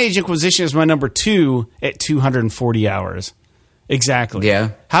Dragon Age Inquisition is my number 2 at 240 hours. Exactly. Yeah.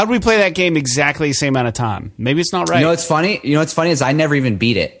 How did we play that game exactly the same amount of time? Maybe it's not right. You know what's funny? Is I never even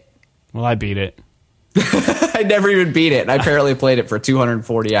beat it. Well, I beat it. I never even beat it. I apparently played it for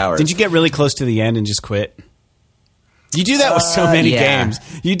 240 hours. Did you get really close to the end and just quit? You do that with so many games.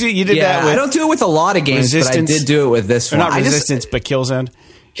 You did that with... I don't do it with a lot of games, but I did do it with this one. Not Resistance, but Killzone.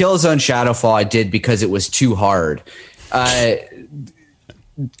 Killzone Shadowfall I did because it was too hard.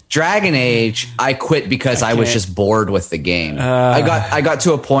 Dragon Age, I quit because I was just bored with the game. I got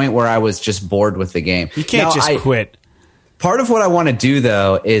to a point where I was just bored with the game. You can't quit. Part of what I want to do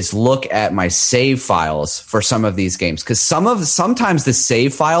though is look at my save files for some of these games because sometimes the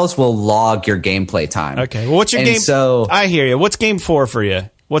save files will log your gameplay time. Okay, well, what's your game? So I hear you. What's game 4 for you?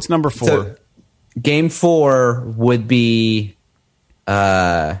 What's number 4? So game 4 would be.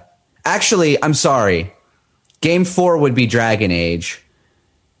 Actually, I'm sorry. Game 4 would be Dragon Age.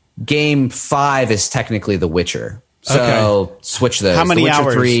 Game 5 is technically The Witcher. So switch those. How many The Witcher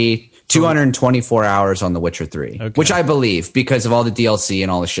hours? 3. 224 hours on The Witcher 3, which I believe because of all the DLC and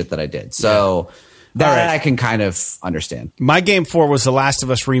all the shit that I did. So that I can kind of understand. My game 4 was The Last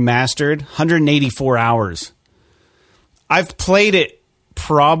of Us Remastered, 184 hours. I've played it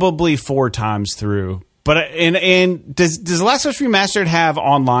probably 4 times through. But and does The Last of Us Remastered have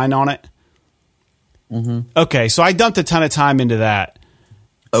online on it? Mm-hmm. Okay, so I dumped a ton of time into that.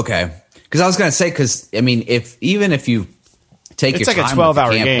 Okay, because I was going to say even if you take it's your like time a 12-hour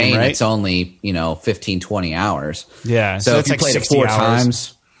with the campaign, game, right? It's only 15, 20 hours. Yeah, so if you played it 4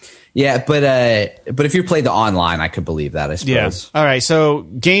 times, but if you played the online, I could believe that. I suppose. Yeah. All right. So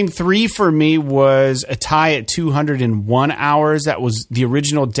game 3 for me was a tie at 201 hours. That was the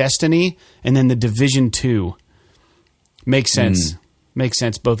original Destiny, and then the Division 2. Makes sense. Makes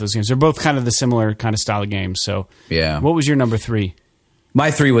sense. Both those games. They're both kind of the similar kind of style of games. So yeah. What was your number 3?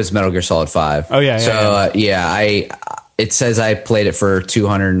 My 3 was Metal Gear Solid 5. Oh yeah. So it says I played it for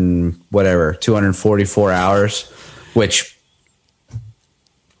 244 hours, which,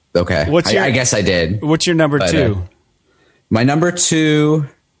 okay. I guess I did. What's your number 2? My number 2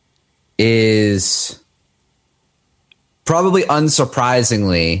 is probably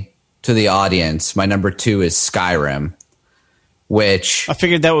unsurprisingly to the audience. My number 2 is Skyrim, which I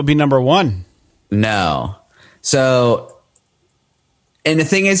figured that would be number 1. No. So, and the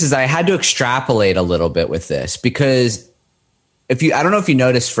thing is I had to extrapolate a little bit with this because I don't know if you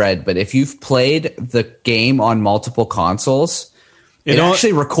noticed, Fred, but if you've played the game on multiple consoles, it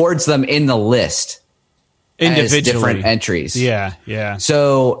actually records them in the list individually, as different entries. Yeah.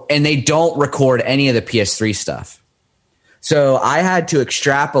 So, and they don't record any of the PS3 stuff. So I had to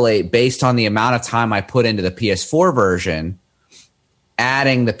extrapolate based on the amount of time I put into the PS4 version,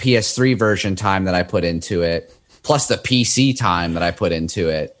 adding the PS3 time that I put into it, plus the PC time that I put into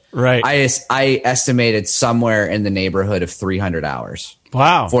it. Right. I estimated somewhere in the neighborhood of 300 hours.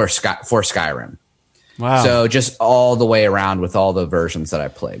 Wow. For Skyrim. Wow. So just all the way around with all the versions that I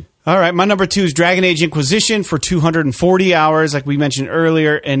played. All right. My number 2 is Dragon Age Inquisition for 240 hours, like we mentioned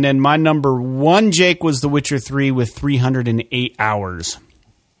earlier. And then my number 1, Jake, was The Witcher 3 with 308 hours.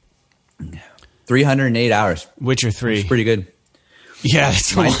 308 hours. Witcher 3. That's pretty good. Yeah,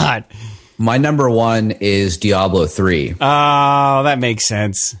 that's a lot. My number 1 is Diablo 3. Oh, that makes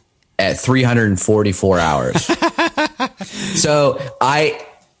sense. At 344 hours. So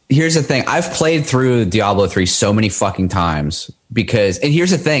here's the thing. I've played through Diablo 3 so many fucking times and here's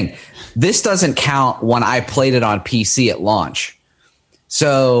the thing. This doesn't count when I played it on PC at launch.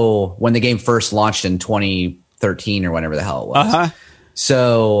 So when the game first launched in 2013 or whenever the hell it was.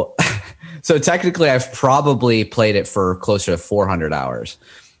 So technically I've probably played it for closer to 400 hours,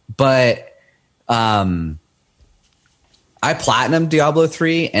 but, I platinumed Diablo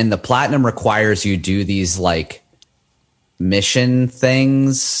 3, and the platinum requires you do these like mission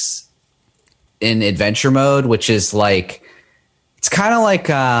things in adventure mode, which is like, it's kind of like,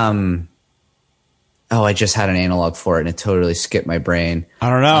 I just had an analog for it and it totally skipped my brain. I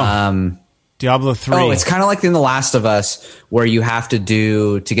don't know. Diablo 3. Oh, it's kind of like in The Last of Us, where you have to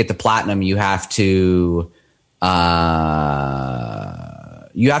get the platinum, you have to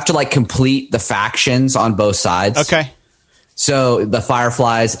like complete the factions on both sides. Okay. So the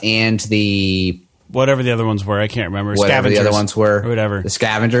Fireflies and the whatever the other ones were, I can't remember. Whatever Scavengers, the other ones were, or whatever. The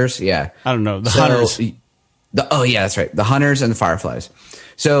Scavengers, yeah. I don't know. The Hunters. That's right. The Hunters and the Fireflies.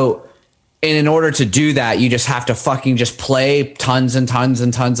 So, and in order to do that, you just have to fucking just play tons and tons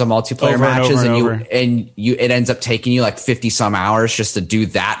and tons of multiplayer matches, and it ends up taking you like 50 some hours just to do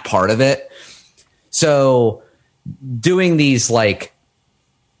that part of it. So, doing these like,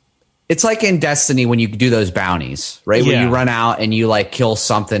 it's like in Destiny when you do those bounties, right? Yeah. When you run out and you like kill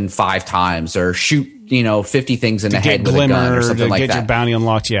something 5 times or shoot, 50 things in the head with a gun or something like that. Get your bounty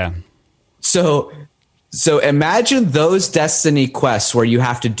unlocked, yeah. So imagine those Destiny quests where you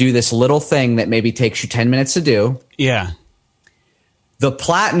have to do this little thing that maybe takes you 10 minutes to do. Yeah. The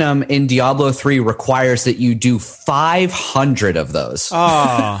platinum in Diablo 3 requires that you do 500 of those.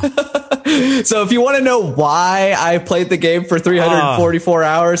 Oh. So if you want to know why I played the game for 344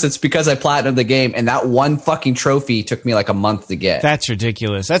 hours, it's because I platinumed the game, and that one fucking trophy took me like a month to get. That's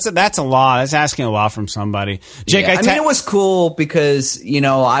ridiculous. That's a lot. That's asking a lot from somebody. Jake, yeah, I mean, it was cool because,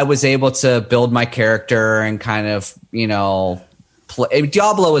 I was able to build my character and kind of,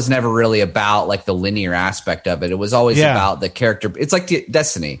 Diablo was never really about like the linear aspect of it. It was always about the character. It's like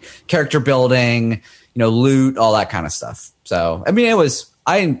Destiny, character building, loot, all that kind of stuff. So, I mean,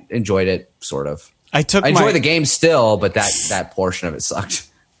 I enjoyed it sort of. I enjoy the game still, but that portion of it sucked.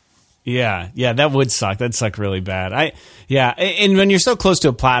 Yeah, that would suck. That'd suck really bad. And when you're so close to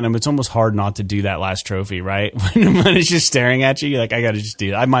a platinum, it's almost hard not to do that last trophy, right? When it's just staring at you, you're like, I got to just do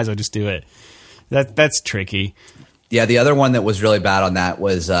it. I might as well just do it. That's tricky. Yeah, the other one that was really bad on that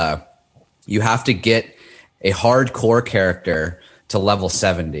was you have to get a hardcore character to level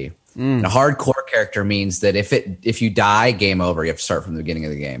 70. And a hardcore character means that if you die, game over. You have to start from the beginning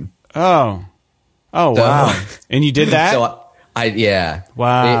of the game. Oh, wow! And you did that?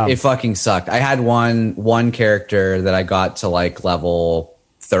 Wow. It fucking sucked. I had one character that I got to like level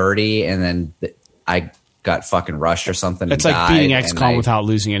 30, and then I got fucking rushed or something. It's like beating XCOM without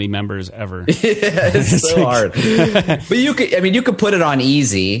losing any members ever. It's so hard. But you could put it on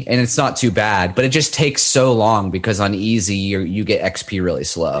easy and it's not too bad, but it just takes so long because on easy you get XP really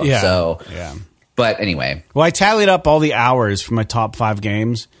slow. Yeah. So, yeah. But anyway. Well, I tallied up all the hours for my top 5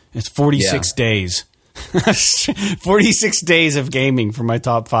 games. It's 46 days. 46 days of gaming for my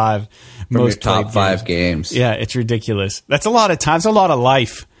top 5. From your top 5 games. Yeah, it's ridiculous. That's a lot of time. It's a lot of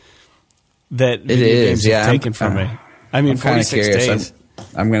life that video games have taken from me. I mean, 46 days.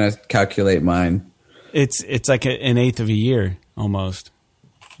 I'm going to calculate mine. It's like an eighth of a year almost.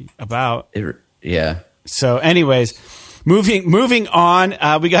 Yeah. So anyways, moving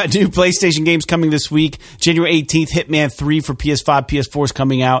on, we got new PlayStation games coming this week. January 18th, Hitman 3 for PS5, PS4 is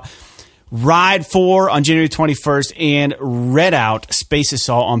coming out. Ride 4 on January 21st, and Redout Space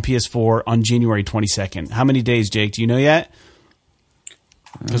Assault on PS4 on January 22nd. How many days, Jake? Do you know yet?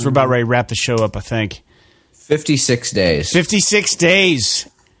 Because we're about ready to wrap the show up, I think. 56 days. 56 days.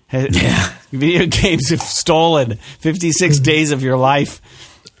 Yeah. Video games have stolen 56 days of your life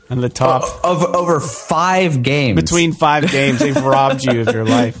on the top. Over 5 games. Between 5 games, they've robbed you of your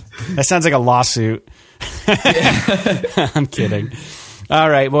life. That sounds like a lawsuit. I'm kidding. All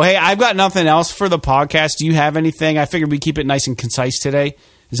right. Well, hey, I've got nothing else for the podcast. Do you have anything? I figured we'd keep it nice and concise today.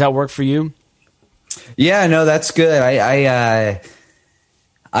 Does that work for you? Yeah, no, that's good.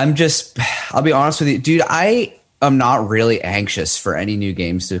 I'll be honest with you, dude. I am not really anxious for any new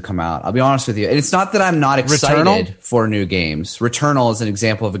games to come out. I'll be honest with you. And it's not that I'm not excited for new games. Returnal is an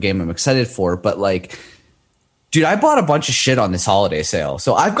example of a game I'm excited for, but like, dude, I bought a bunch of shit on this holiday sale.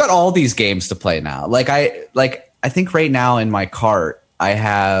 So I've got all these games to play now. I think right now in my cart, I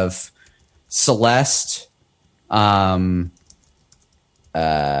have Celeste, Metro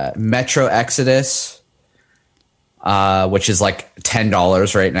Exodus, which is like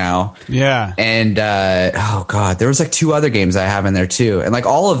 $10 right now. Yeah. And oh god, there was like 2 other games I have in there too. And like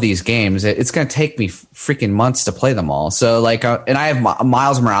all of these games, it's going to take me freaking months to play them all. So like, and I have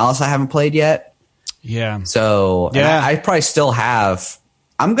Miles Morales I haven't played yet. Yeah. So yeah, I probably still have.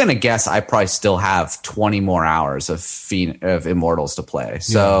 I'm gonna guess I probably still have 20 more hours of Immortals to play.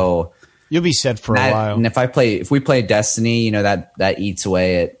 So you'll be set for a while. And if we play Destiny, that eats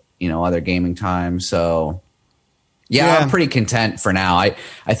away at other gaming time. So. Yeah, I'm pretty content for now. I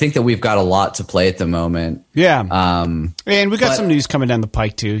think that we've got a lot to play at the moment. Yeah. And we got some news coming down the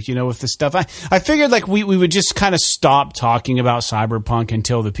pike too, with the stuff. I figured like we would just kind of stop talking about Cyberpunk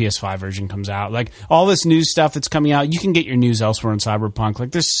until the PS5 version comes out. Like all this new stuff that's coming out, you can get your news elsewhere on Cyberpunk.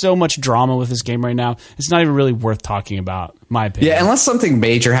 Like there's so much drama with this game right now. It's not even really worth talking about, my opinion. Yeah, unless something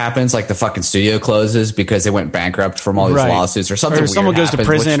major happens, like the fucking studio closes because they went bankrupt from all these lawsuits or something. Or someone goes to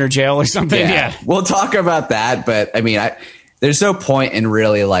prison or jail or something. Yeah. We'll talk about that, but I mean, there's no point in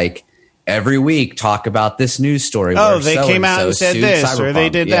really like every week talk about this news story. Oh, they came out and said this Cyberpunk. Or they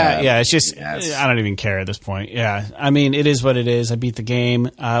did that. Yeah, it's just I don't even care at this point. Yeah, I mean, it is what it is. I beat the game.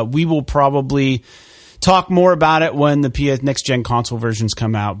 We will probably talk more about it when the next gen console versions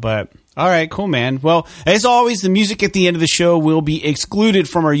come out. But all right, cool, man. Well, as always, the music at the end of the show will be excluded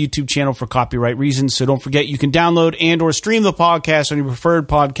from our YouTube channel for copyright reasons. So don't forget, you can download and or stream the podcast on your preferred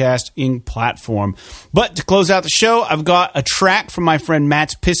podcasting platform. But to close out the show, I've got a track from my friend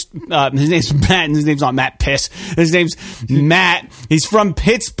Matt's Piss. His name's Matt, and his name's not Matt Piss. His name's Matt. He's from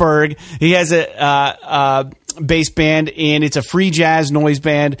Pittsburgh. He has a bass band, and it's a free jazz noise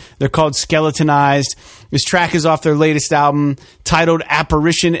band. They're called Skeletonized. This track is off their latest album titled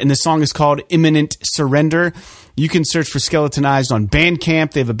Apparition, and the song is called Imminent Surrender. You can search for Skeletonized on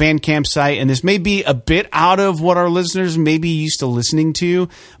Bandcamp. They have a Bandcamp site, and this may be a bit out of what our listeners may be used to listening to,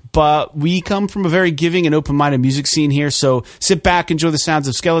 but we come from a very giving and open-minded music scene here, so sit back, enjoy the sounds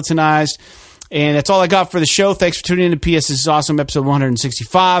of Skeletonized. And that's all I got for the show. Thanks for tuning in to PS. This is awesome, episode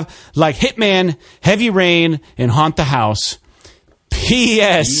 165. Like Hitman, Heavy Rain, and Haunt the House.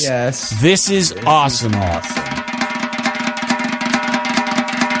 P.S. This is awesome.